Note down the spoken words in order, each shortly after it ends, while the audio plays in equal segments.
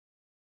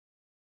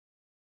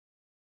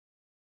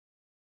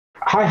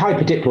high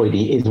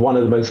hyperdiploidy is one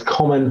of the most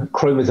common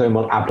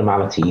chromosomal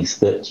abnormalities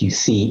that you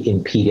see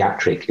in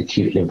pediatric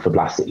acute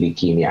lymphoblastic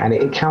leukemia, and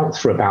it accounts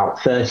for about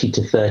 30 to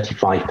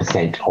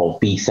 35% of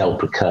B-cell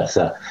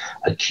precursor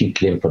acute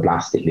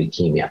lymphoblastic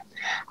leukemia.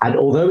 And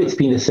although it's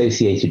been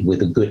associated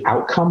with a good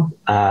outcome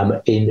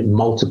in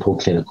multiple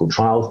clinical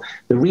trials,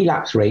 the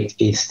relapse rate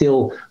is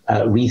still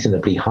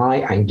reasonably high,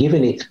 and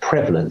given its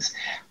prevalence,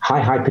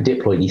 high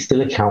hyperdiploidy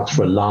still accounts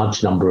for a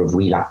large number of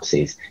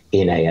relapses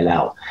in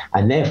ALL.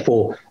 And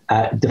therefore,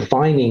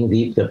 defining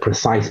the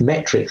precise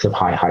metrics of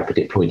high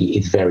hyperdiploidy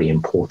is very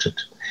important.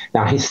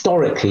 Now,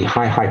 historically,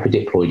 high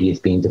hyperdiploidy has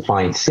been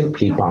defined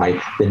simply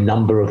by the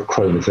number of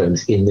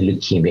chromosomes in the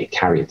leukemic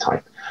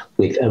karyotype,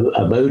 with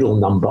a modal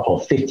number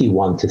of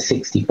 51 to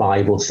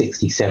 65 or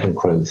 67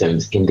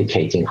 chromosomes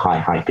indicating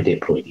high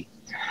hyperdiploidy.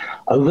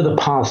 Over the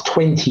past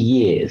 20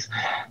 years,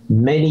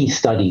 many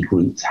study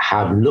groups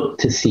have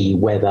looked to see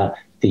whether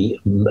the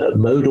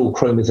modal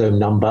chromosome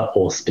number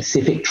or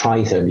specific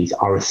trisomies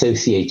are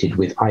associated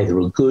with either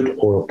a good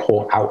or a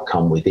poor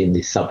outcome within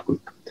this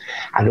subgroup.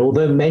 And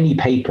although many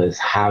papers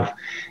have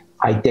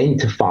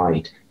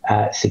identified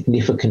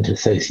significant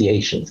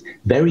associations,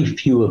 very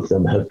few of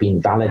them have been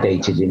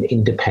validated in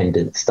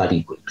independent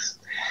study groups.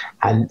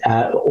 And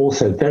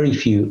also very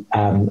few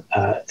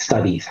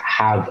studies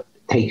have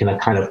taken a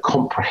kind of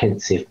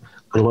comprehensive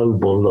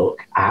global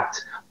look at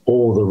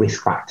all the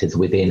risk factors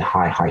within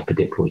high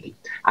hyperdiploidy.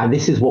 And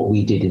this is what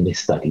we did in this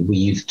study. We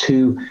used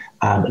two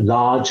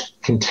large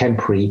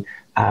contemporary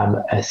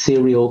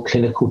serial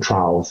clinical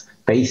trials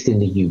based in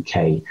the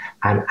UK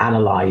and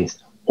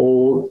analyzed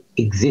all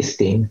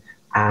existing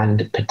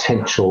and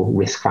potential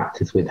risk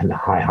factors within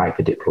high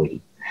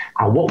hyperdiploidy.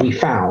 And what we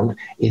found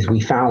is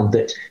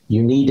that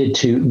you needed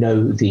to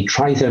know the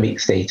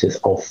trisomic status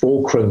of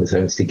 4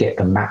 chromosomes to get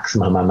the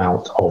maximum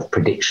amount of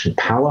prediction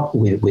power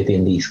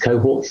within these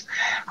cohorts.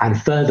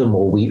 And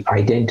furthermore, we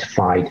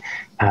identified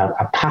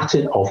a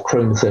pattern of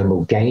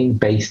chromosomal gain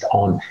based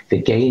on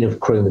the gain of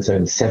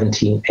chromosomes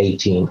 17,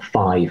 18,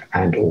 5,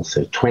 and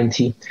also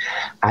 20.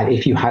 And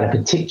if you had a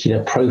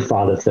particular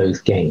profile of those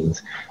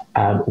gains,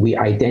 we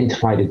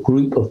identified a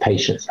group of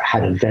patients that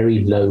had a very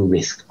low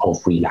risk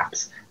of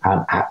relapse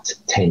at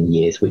 10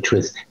 years, which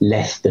was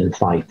less than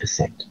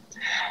 5%.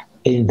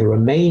 In the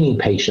remaining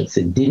patients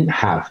that didn't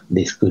have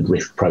this good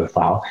risk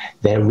profile,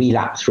 their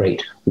relapse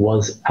rate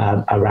was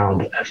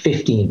around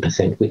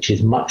 15%, which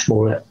is much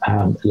more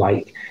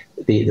like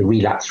the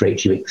relapse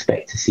rate you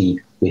expect to see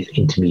with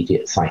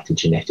intermediate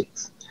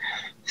cytogenetics.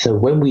 So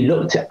when we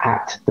looked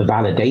at the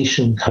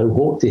validation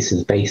cohort, this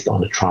is based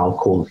on a trial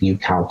called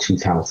UCAL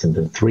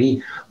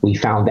 2003, we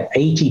found that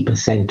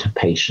 80% of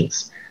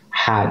patients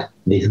had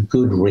this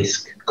good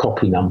risk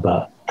copy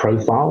number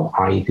profile,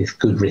 i.e. this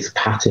good risk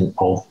pattern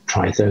of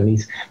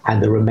trisomies,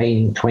 and the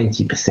remaining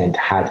 20%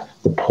 had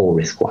the poor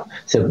risk one.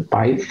 So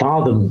by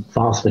far the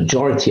vast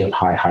majority of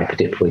high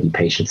hyperdiploidy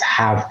patients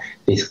have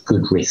this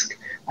good risk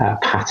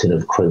pattern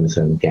of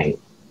chromosome gain.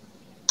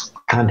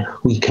 And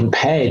we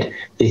compared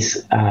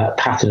this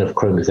pattern of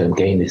chromosome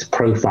gain, this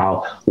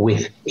profile,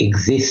 with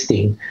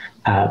existing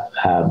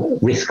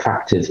risk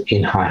factors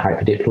in high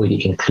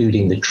hyperdiploidy,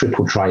 including the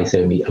triple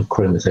trisomy of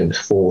chromosomes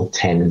 4,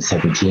 10, and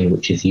 17,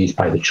 which is used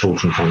by the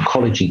Children's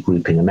Oncology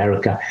Group in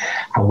America.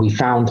 And we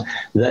found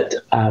that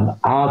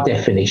our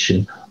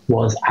definition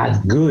was as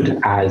good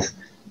as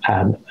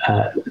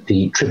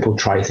the triple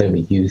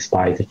trisomy used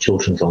by the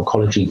Children's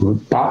Oncology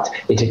Group, but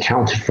it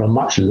accounted for a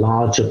much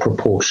larger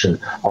proportion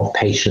of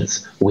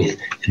patients with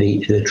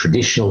the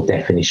traditional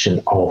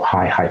definition of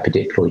high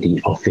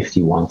hyperdiploidy of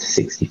 51 to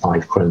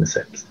 65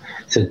 chromosomes.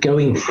 So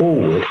going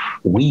forward,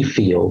 we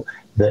feel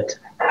that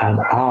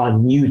our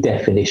new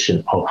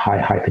definition of high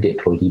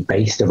hyperdiploidy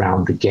based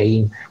around the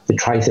gain, the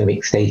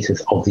trisomic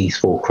status of these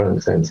 4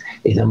 chromosomes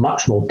is a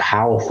much more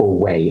powerful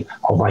way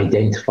of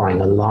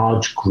identifying a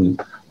large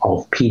group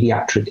of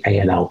pediatric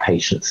ALL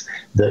patients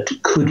that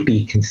could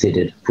be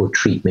considered for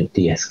treatment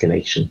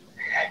de-escalation.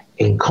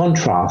 In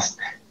contrast,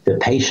 the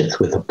patients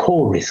with a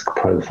poor risk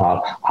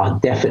profile are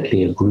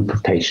definitely a group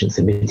of patients,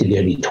 admittedly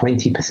only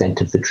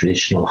 20% of the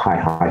traditional high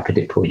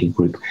hyperdiploidy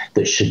group,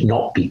 that should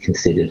not be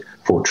considered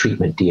for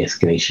treatment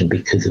de-escalation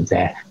because of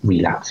their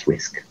relapse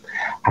risk.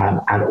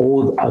 And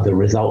all of the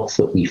results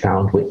that we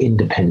found were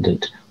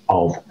independent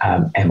of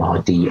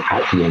MRD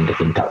at the end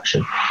of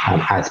induction,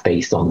 as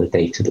based on the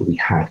data that we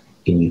had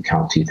in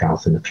UCAL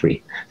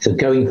 2003. So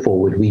going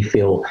forward, we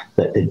feel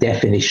that the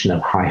definition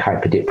of high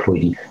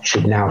hyperdiploidy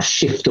should now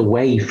shift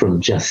away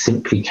from just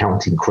simply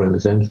counting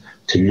chromosomes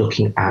to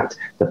looking at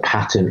the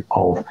pattern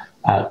of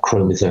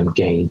chromosome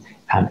gain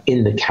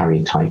in the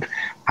karyotype,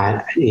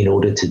 and in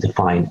order to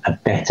define a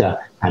better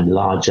and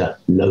larger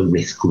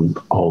low-risk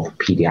group of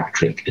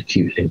pediatric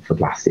acute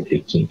lymphoblastic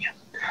leukemia.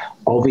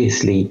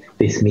 Obviously,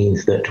 this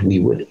means that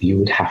you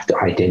would have to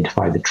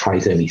identify the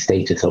trisomy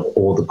status of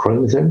all the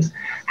chromosomes.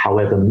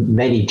 However,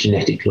 many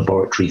genetic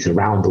laboratories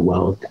around the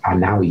world are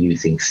now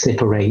using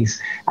SNP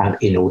arrays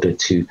in order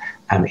to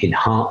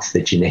enhance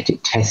the genetic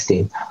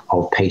testing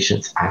of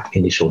patients at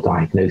initial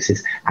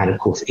diagnosis. And of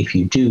course, if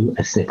you do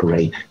a SNP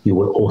array, you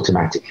will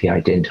automatically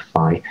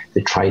identify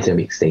the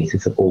trisomic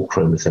status of all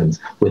chromosomes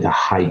with a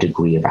high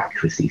degree of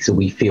accuracy. So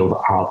we feel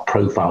that our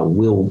profile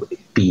will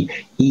be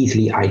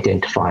easily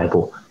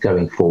identifiable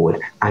going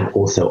forward and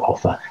also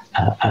offer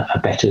a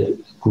better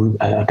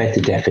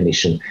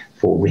definition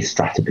for risk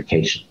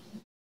stratification.